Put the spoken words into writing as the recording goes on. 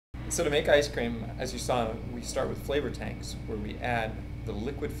So to make ice cream, as you saw, we start with flavor tanks where we add the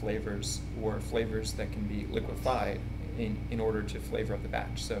liquid flavors or flavors that can be liquefied in order to flavor up the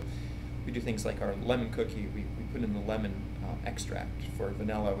batch. So we do things like our lemon cookie, we put in the lemon extract. For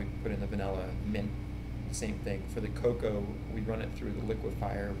vanilla, we put in the vanilla mint. Same thing. For the cocoa, we run it through the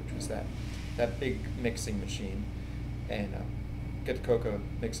liquefier, which was that big mixing machine, and get the cocoa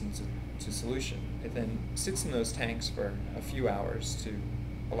mixed into solution. It then sits in those tanks for a few hours to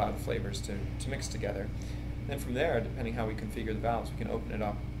allow the flavors to mix together. Then from there, depending how we configure the valves, we can open it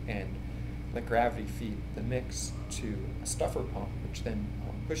up and let gravity feed the mix to a stuffer pump, which then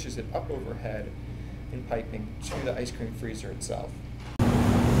pushes it up overhead in piping to the ice cream freezer itself.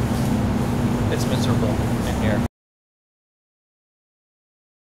 It's miserable in here.